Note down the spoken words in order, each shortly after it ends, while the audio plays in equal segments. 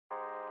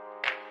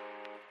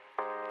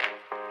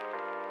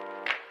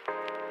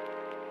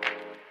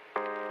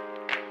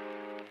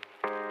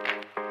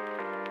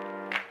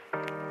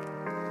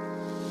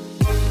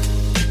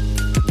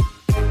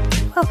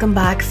Welcome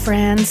back,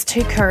 friends,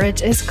 to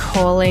Courage is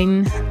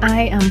Calling.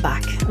 I am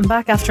back. I'm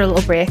back after a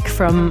little break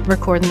from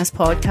recording this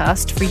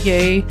podcast for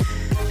you,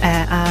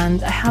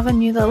 and I have a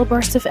new little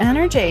burst of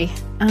energy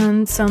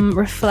and some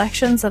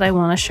reflections that I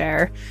want to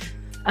share.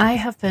 I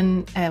have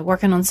been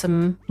working on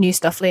some new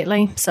stuff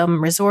lately,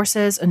 some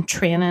resources and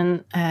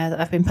training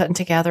that I've been putting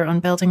together on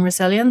building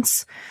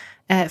resilience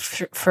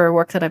for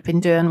work that I've been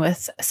doing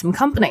with some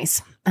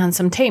companies and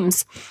some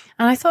teams.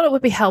 And I thought it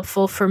would be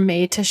helpful for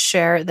me to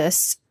share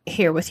this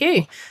here with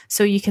you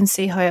so you can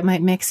see how it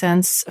might make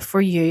sense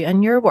for you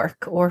and your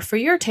work, or for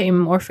your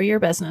team, or for your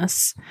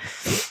business.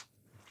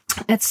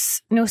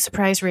 It's no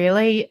surprise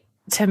really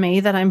to me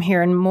that I'm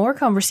hearing more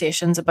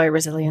conversations about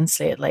resilience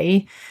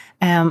lately,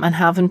 and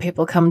having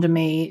people come to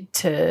me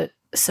to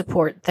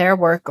support their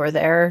work or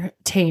their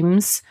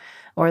teams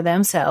or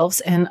themselves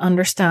in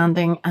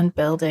understanding and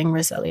building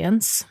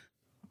resilience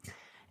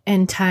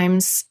in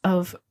times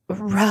of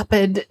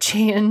rapid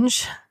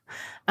change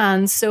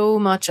and so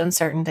much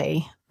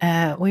uncertainty.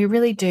 We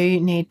really do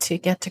need to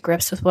get to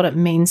grips with what it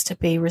means to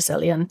be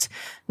resilient.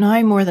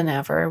 Now more than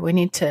ever, we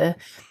need to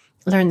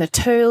learn the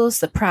tools,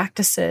 the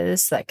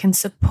practices that can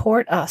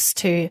support us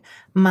to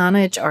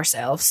manage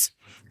ourselves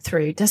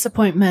through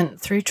disappointment,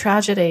 through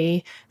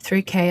tragedy,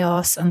 through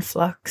chaos and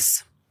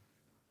flux.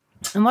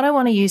 And what I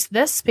want to use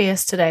this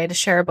space today to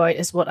share about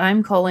is what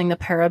I'm calling the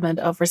pyramid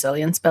of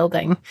resilience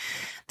building,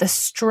 the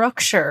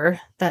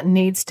structure that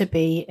needs to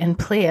be in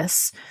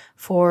place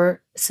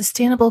for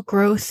sustainable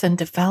growth and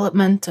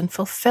development and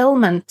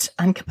fulfillment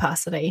and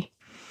capacity.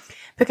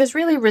 Because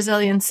really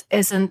resilience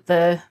isn't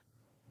the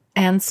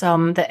end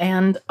sum, the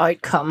end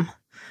outcome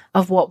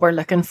of what we're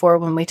looking for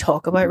when we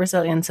talk about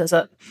resilience, is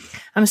it?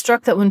 I'm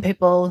struck that when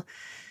people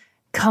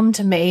come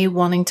to me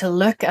wanting to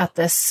look at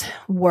this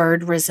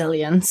word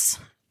resilience,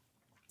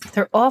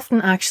 they're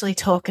often actually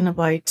talking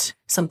about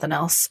something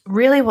else.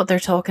 Really what they're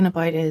talking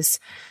about is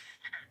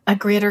a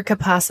greater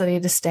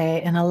capacity to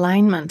stay in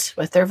alignment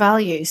with their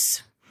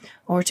values,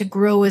 or to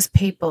grow as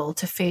people,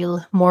 to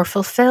feel more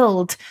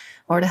fulfilled,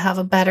 or to have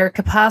a better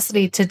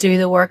capacity to do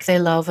the work they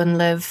love and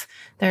live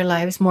their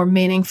lives more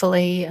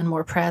meaningfully and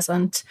more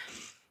present.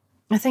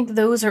 I think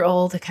those are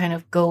all the kind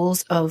of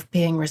goals of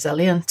being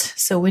resilient.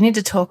 So we need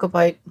to talk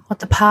about what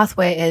the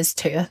pathway is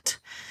to it.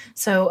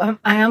 So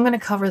I am going to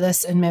cover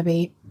this in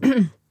maybe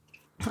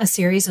a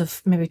series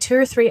of maybe 2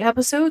 or 3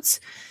 episodes.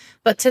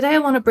 But today I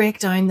want to break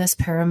down this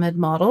pyramid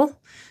model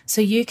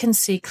so you can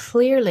see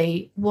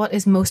clearly what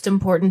is most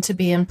important to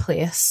be in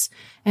place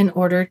in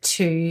order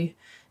to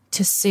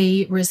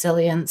see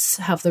resilience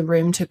have the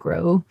room to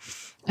grow.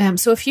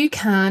 So if you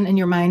can, in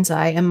your mind's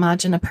eye,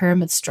 imagine a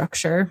pyramid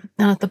structure,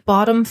 and at the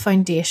bottom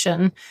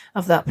foundation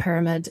of that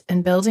pyramid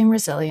in building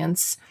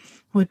resilience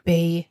would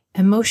be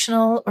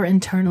emotional or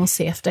internal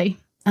safety.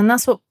 And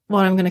that's what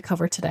I'm going to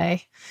cover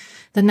today.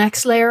 The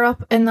next layer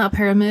up in that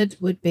pyramid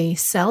would be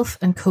self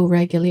and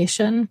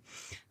co-regulation.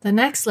 The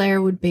next layer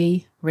would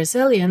be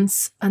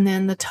resilience. And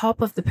then the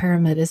top of the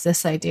pyramid is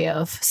this idea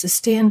of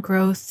sustained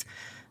growth,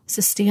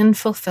 sustained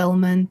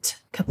fulfillment,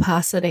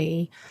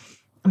 capacity,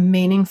 a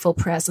meaningful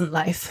present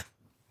life.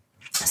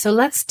 So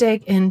let's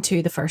dig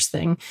into the first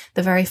thing,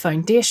 the very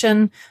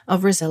foundation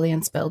of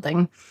resilience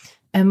building,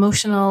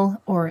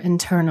 emotional or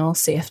internal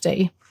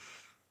safety.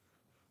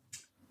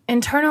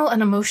 Internal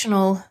and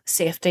emotional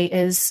safety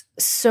is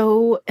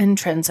so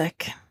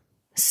intrinsic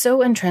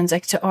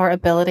to our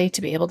ability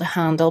to be able to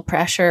handle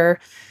pressure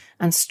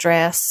and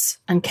stress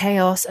and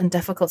chaos and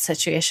difficult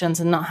situations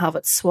and not have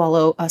it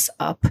swallow us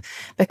up.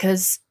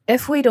 Because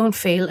if we don't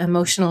feel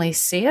emotionally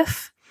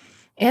safe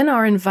in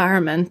our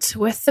environment,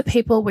 with the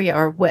people we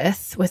are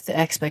with the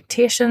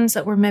expectations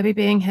that we're maybe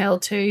being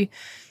held to,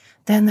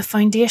 then the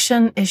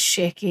foundation is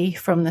shaky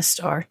from the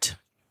start.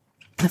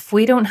 If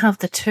we don't have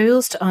the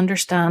tools to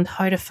understand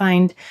how to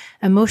find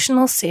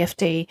emotional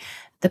safety,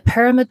 the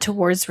pyramid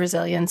towards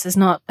resilience is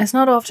not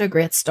off to a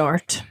great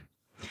start.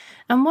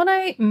 And what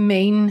I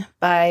mean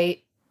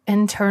by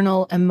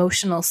internal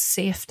emotional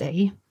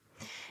safety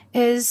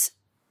is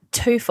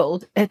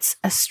twofold. It's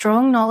a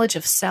strong knowledge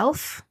of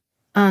self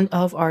and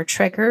of our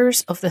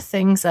triggers, of the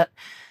things that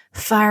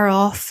fire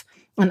off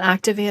and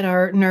activate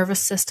our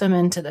nervous system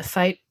into the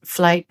fight,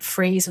 flight,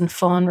 freeze, and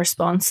fawn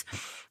response.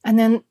 And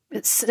then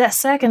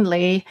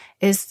secondly,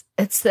 it's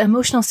the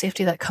emotional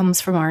safety that comes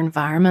from our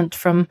environment,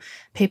 from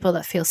people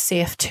that feel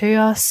safe to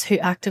us, who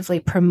actively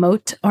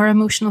promote our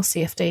emotional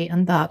safety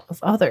and that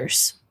of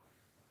others.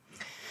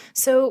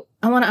 So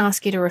I want to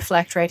ask you to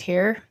reflect right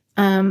here.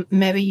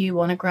 Maybe you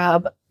want to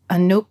grab a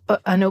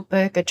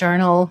notebook, a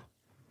journal.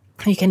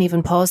 You can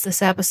even pause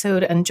this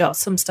episode and jot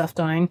some stuff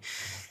down.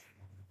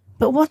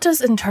 But what does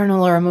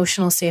internal or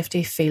emotional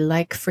safety feel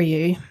like for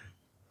you?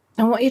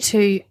 I want you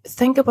to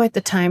think about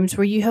the times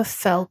where you have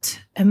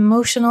felt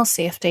emotional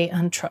safety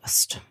and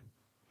trust.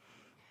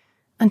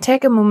 And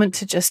take a moment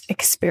to just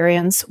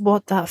experience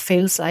what that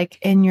feels like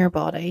in your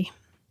body.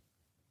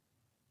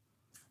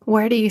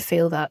 Where do you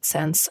feel that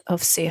sense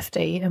of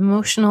safety,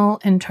 emotional,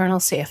 internal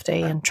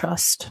safety and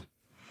trust?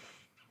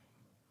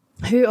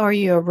 Who are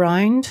you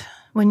around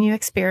when you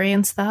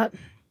experience that?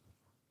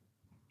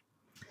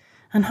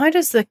 And how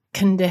does the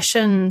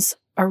conditions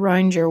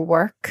around your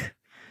work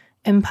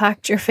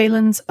impact your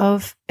feelings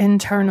of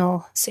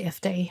internal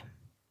safety?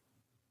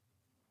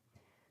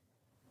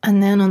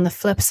 And then on the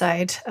flip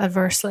side,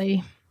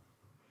 adversely,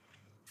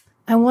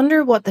 I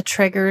wonder what the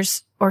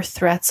triggers or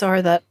threats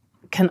are that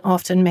can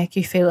often make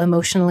you feel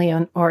emotionally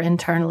or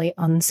internally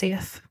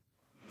unsafe.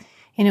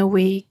 You know,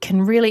 we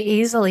can really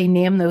easily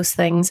name those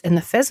things in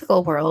the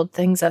physical world,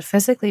 things that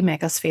physically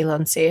make us feel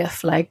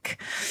unsafe,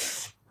 like,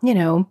 you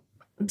know,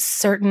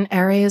 certain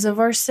areas of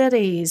our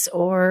cities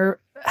or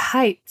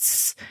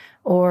heights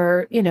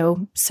or, you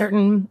know,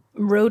 certain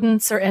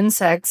rodents or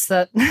insects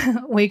that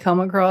we come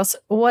across,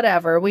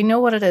 whatever. We know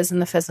what it is in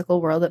the physical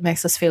world that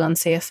makes us feel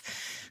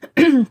unsafe.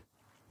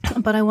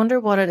 But I wonder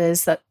what it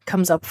is that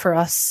comes up for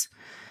us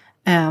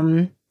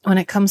when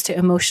it comes to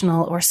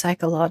emotional or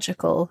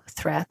psychological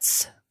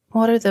threats.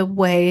 What are the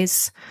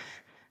ways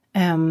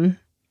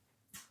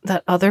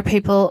that other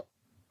people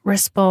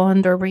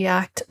respond or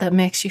react that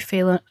makes you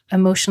feel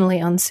emotionally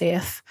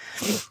unsafe?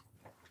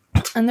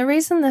 And the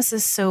reason this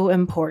is so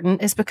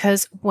important is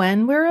because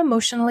when we're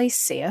emotionally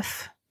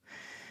safe,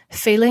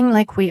 feeling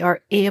like we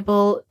are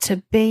able to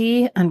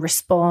be and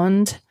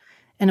respond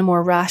in a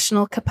more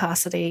rational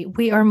capacity,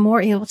 we are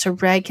more able to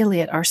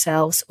regulate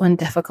ourselves when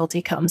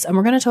difficulty comes. And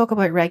we're going to talk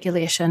about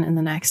regulation in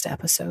the next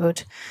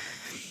episode.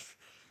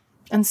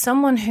 And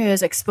someone who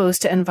is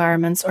exposed to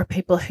environments or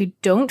people who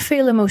don't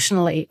feel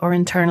emotionally or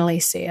internally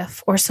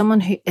safe, or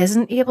someone who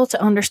isn't able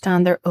to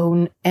understand their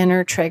own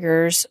inner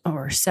triggers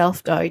or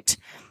self-doubt,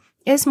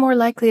 is more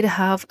likely to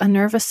have a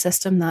nervous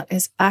system that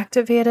is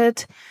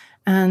activated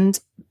and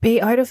be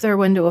out of their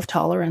window of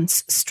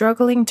tolerance,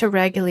 struggling to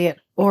regulate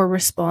or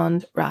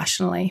respond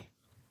rationally.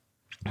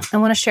 I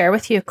want to share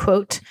with you a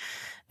quote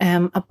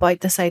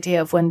about this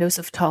idea of windows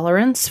of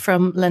tolerance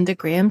from Linda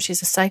Graham.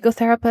 She's a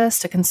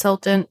psychotherapist, a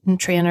consultant and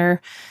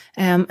trainer,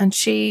 and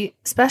she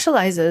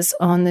specializes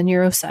on the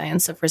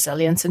neuroscience of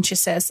resilience. And she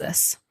says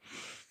this: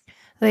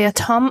 the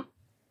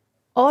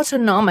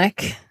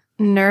autonomic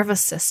nervous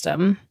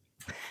system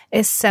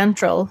is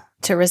central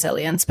to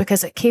resilience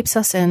because it keeps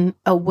us in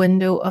a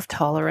window of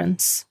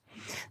tolerance.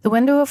 The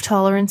window of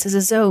tolerance is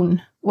a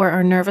zone where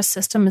our nervous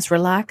system is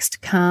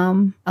relaxed,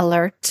 calm,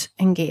 alert,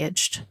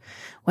 engaged.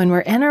 When we're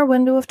in our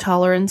window of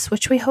tolerance,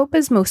 which we hope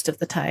is most of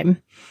the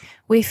time,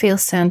 we feel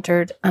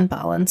centered and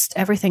balanced.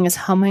 Everything is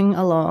humming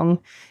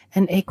along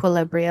in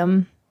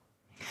equilibrium.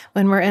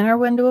 When we're in our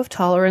window of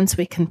tolerance,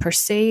 we can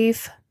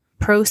perceive,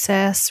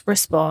 process,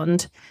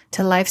 respond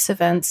to life's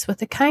events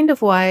with a kind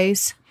of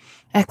wise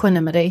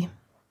equanimity.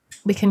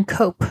 We can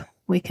cope.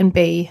 We can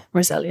be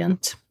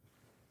resilient.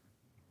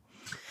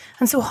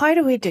 And so how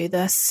do we do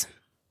this?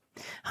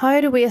 How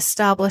do we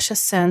establish a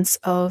sense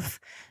of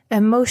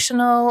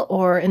emotional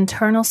or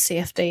internal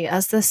safety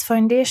as this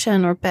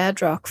foundation or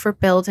bedrock for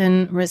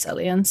building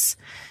resilience?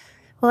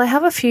 Well, I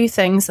have a few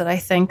things that I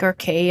think are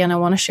key, and I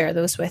want to share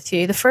those with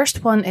you. The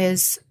first one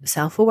is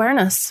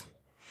self-awareness.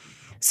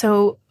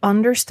 So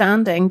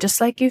understanding, just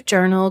like you've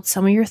journaled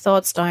some of your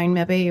thoughts down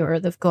maybe, or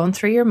they've gone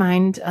through your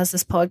mind as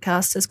this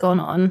podcast has gone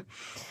on,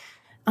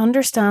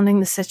 understanding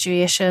the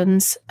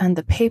situations and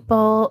the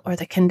people or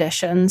the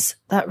conditions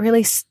that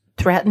really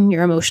threaten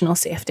your emotional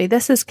safety.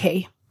 This is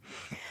key.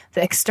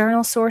 The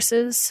external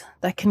sources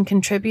that can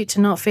contribute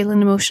to not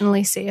feeling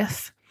emotionally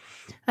safe.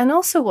 And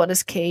also what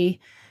is key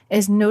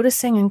is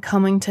noticing and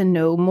coming to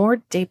know more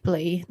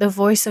deeply the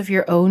voice of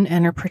your own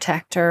inner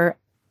protector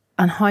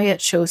and how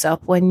it shows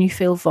up when you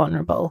feel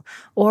vulnerable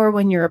or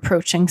when you're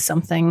approaching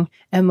something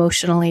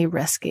emotionally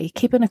risky.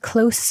 Keeping a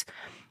close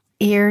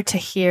ear to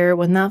hear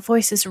when that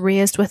voice is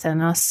raised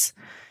within us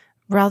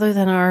rather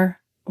than our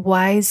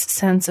wise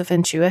sense of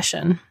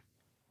intuition.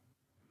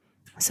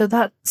 So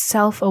that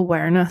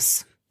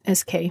self-awareness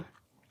is key.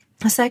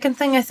 A second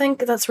thing I think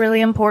that's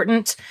really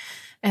important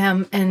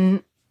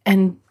in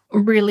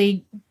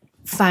really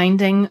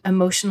finding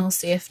emotional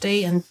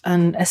safety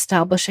and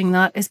establishing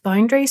that is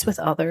boundaries with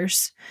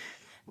others.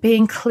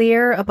 Being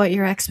clear about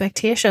your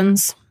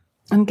expectations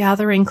and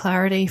gathering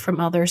clarity from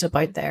others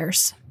about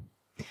theirs.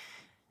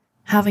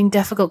 Having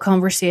difficult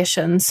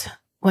conversations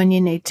when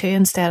you need to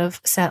instead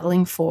of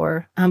settling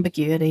for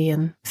ambiguity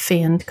and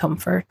feigned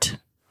comfort.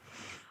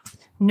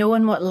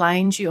 Knowing what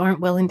lines you aren't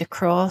willing to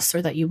cross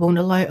or that you won't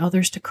allow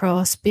others to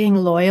cross. Being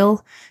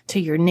loyal to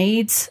your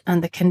needs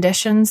and the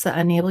conditions that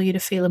enable you to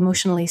feel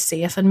emotionally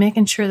safe, and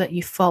making sure that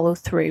you follow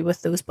through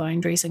with those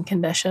boundaries and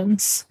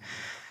conditions.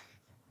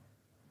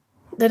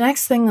 The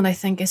next thing that I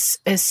think is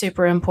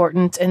super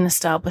important in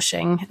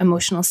establishing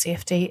emotional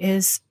safety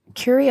is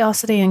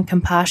curiosity and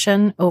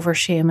compassion over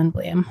shame and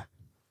blame.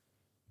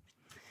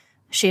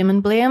 Shame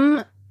and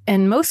blame,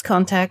 in most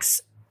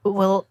contexts,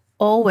 will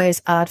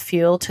always add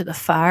fuel to the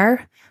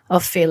fire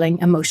of feeling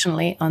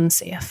emotionally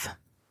unsafe.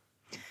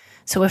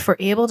 So if we're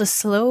able to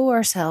slow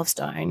ourselves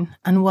down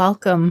and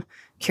welcome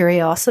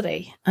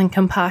curiosity and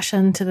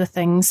compassion to the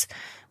things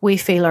we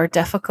feel are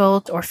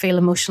difficult or feel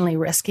emotionally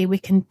risky, we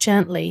can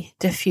gently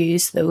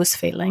diffuse those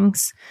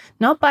feelings,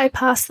 not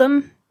bypass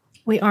them.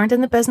 We aren't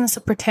in the business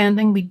of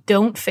pretending we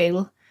don't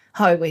feel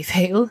how we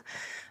feel,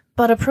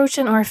 But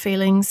approaching our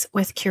feelings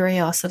with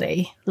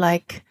curiosity,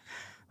 like,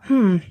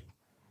 I'm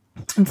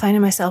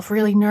finding myself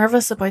really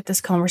nervous about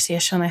this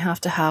conversation I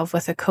have to have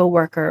with a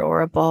coworker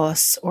or a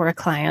boss or a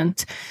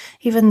client,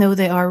 even though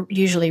they are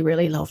usually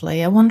really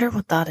lovely. I wonder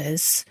what that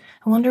is.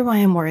 I wonder why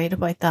I'm worried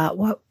about that.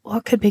 What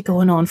could be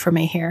going on for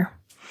me here?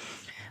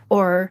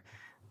 Or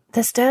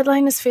this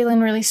deadline is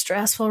feeling really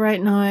stressful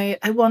right now.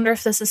 I wonder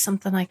if this is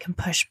something I can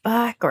push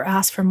back or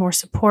ask for more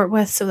support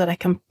with so that I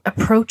can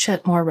approach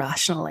it more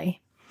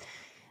rationally,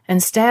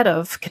 instead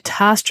of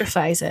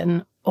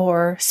catastrophizing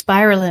or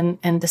spiraling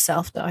into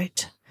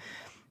self-doubt.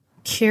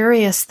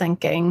 Curious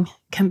thinking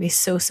can be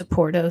so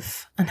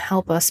supportive and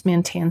help us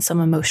maintain some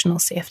emotional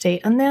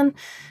safety, and then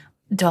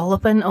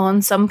dolloping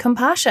on some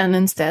compassion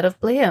instead of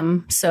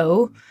blame.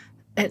 So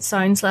it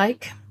sounds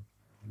like,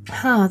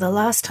 the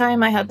last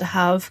time I had to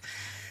have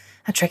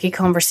a tricky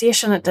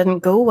conversation, it didn't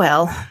go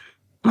well.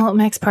 Well, it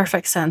makes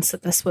perfect sense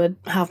that this would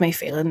have me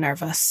feeling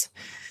nervous.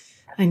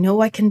 I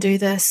know I can do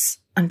this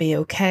and be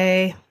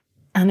okay,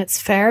 and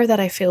it's fair that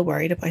I feel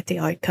worried about the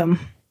outcome.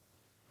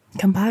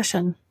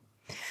 Compassion.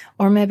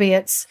 Or maybe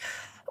it's,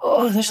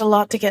 there's a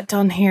lot to get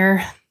done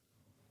here.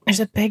 There's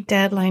a big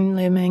deadline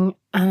looming,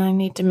 and I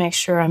need to make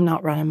sure I'm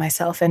not running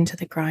myself into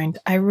the ground.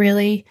 I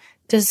really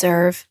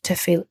deserve to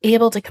feel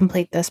able to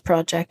complete this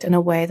project in a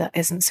way that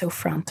isn't so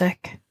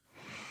frantic.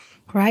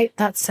 Right?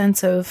 That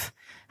sense of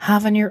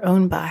having your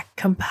own back,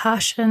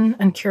 compassion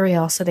and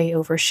curiosity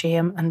over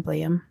shame and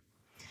blame.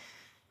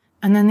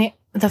 And then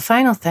the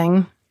final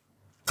thing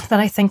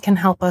that I think can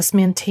help us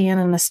maintain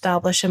and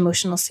establish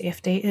emotional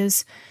safety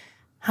is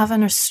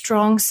having a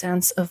strong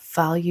sense of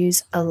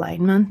values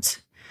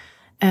alignment.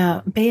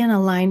 Being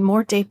aligned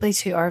more deeply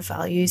to our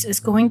values is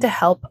going to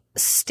help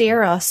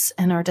steer us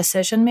in our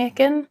decision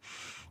making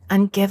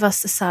and give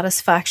us the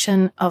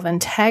satisfaction of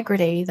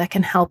integrity that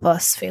can help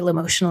us feel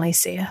emotionally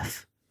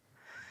safe.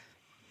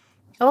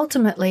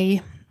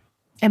 Ultimately,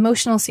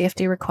 emotional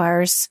safety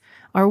requires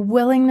our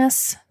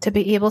willingness to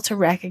be able to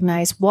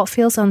recognize what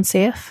feels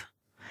unsafe,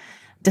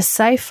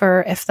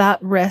 decipher if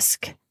that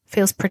risk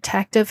feels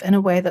protective in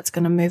a way that's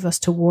going to move us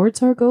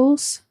towards our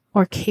goals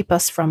or keep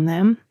us from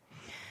them,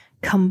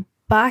 come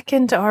back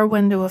into our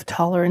window of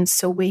tolerance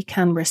so we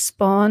can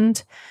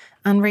respond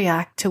and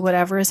react to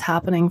whatever is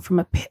happening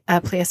from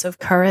a place of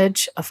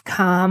courage, of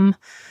calm,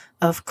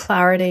 of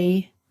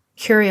clarity,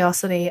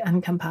 curiosity,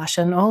 and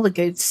compassion, all the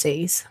good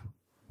C's.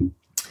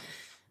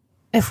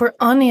 If we're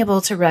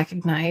unable to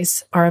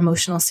recognize our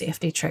emotional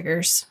safety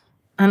triggers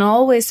and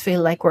always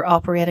feel like we're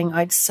operating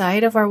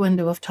outside of our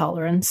window of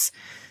tolerance,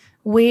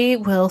 we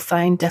will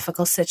find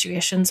difficult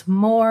situations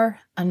more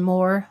and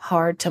more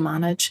hard to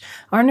manage.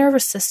 Our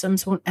nervous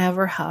systems won't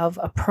ever have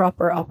a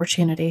proper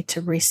opportunity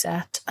to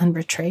reset and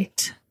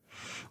retreat.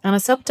 And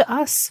it's up to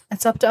us.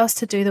 It's up to us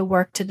to do the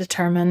work to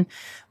determine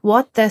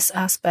what this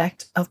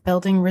aspect of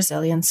building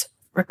resilience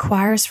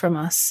requires from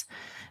us.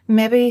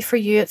 Maybe for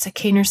you, it's a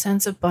keener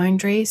sense of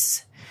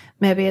boundaries.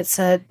 Maybe it's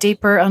a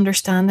deeper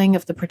understanding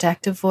of the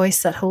protective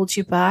voice that holds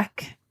you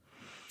back.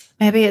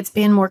 Maybe it's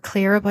being more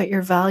clear about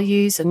your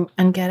values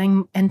and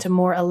getting into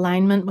more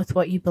alignment with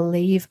what you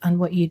believe and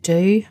what you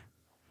do.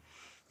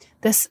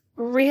 This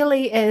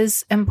really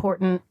is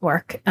important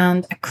work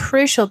and a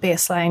crucial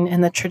baseline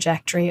in the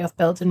trajectory of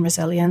building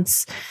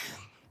resilience.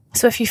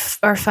 So if you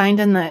are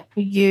finding that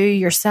you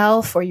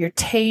yourself or your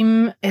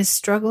team is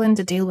struggling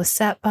to deal with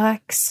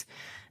setbacks,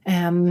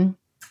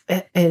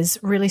 it is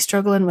really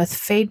struggling with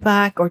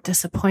feedback or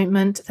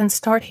disappointment, then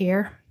start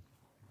here.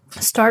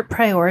 Start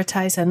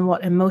prioritizing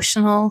what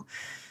emotional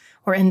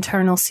or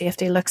internal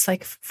safety looks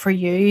like for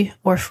you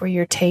or for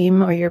your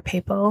team or your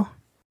people.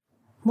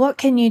 What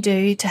can you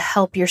do to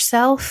help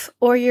yourself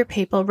or your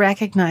people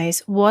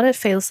recognize what it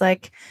feels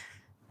like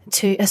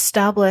to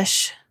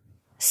establish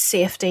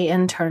safety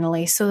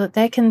internally so that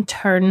they can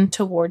turn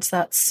towards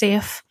that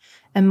safe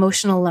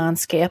emotional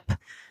landscape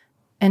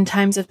in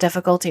times of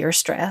difficulty or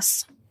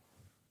stress?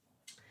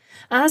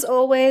 As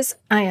always,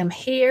 I am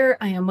here.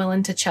 I am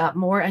willing to chat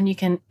more, and you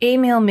can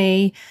email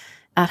me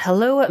at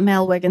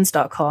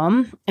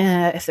hello@melwiggins.com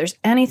if there's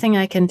anything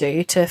I can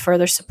do to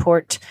further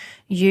support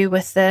you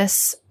with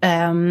this,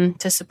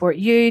 to support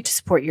you, to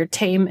support your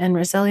team in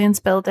resilience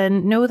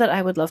building. Know that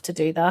I would love to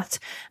do that,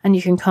 and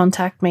you can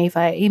contact me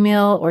via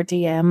email or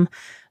DM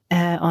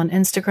on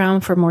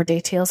Instagram for more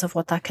details of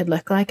what that could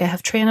look like. I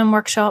have training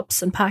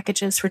workshops and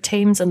packages for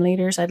teams and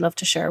leaders I'd love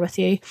to share with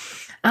you.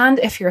 And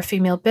if you're a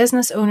female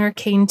business owner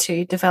keen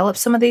to develop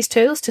some of these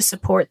tools to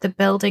support the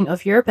building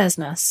of your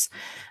business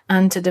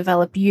and to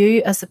develop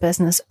you as a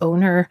business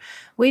owner,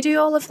 we do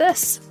all of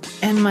this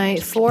in my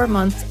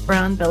 4-month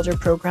brand builder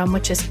program,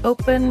 which is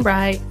open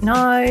right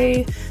now.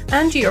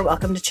 And you're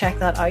welcome to check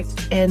that out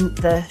in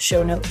the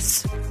show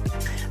notes.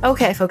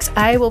 Okay, folks,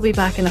 I will be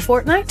back in a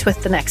fortnight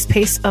with the next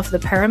piece of the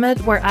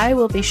pyramid, where I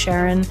will be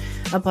sharing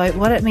about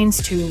what it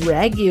means to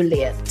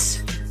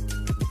regulate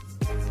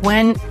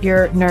when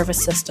your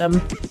nervous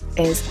system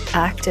is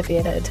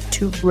activated,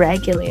 to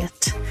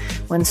regulate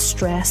when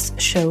stress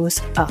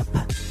shows up.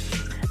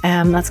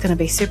 That's going to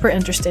be super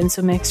interesting,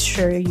 so make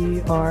sure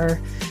you are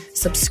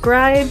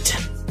subscribed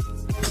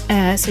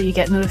so you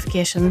get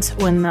notifications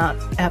when that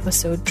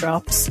episode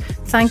drops.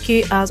 Thank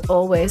you as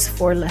always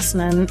for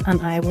listening,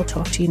 and I will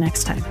talk to you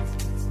next time.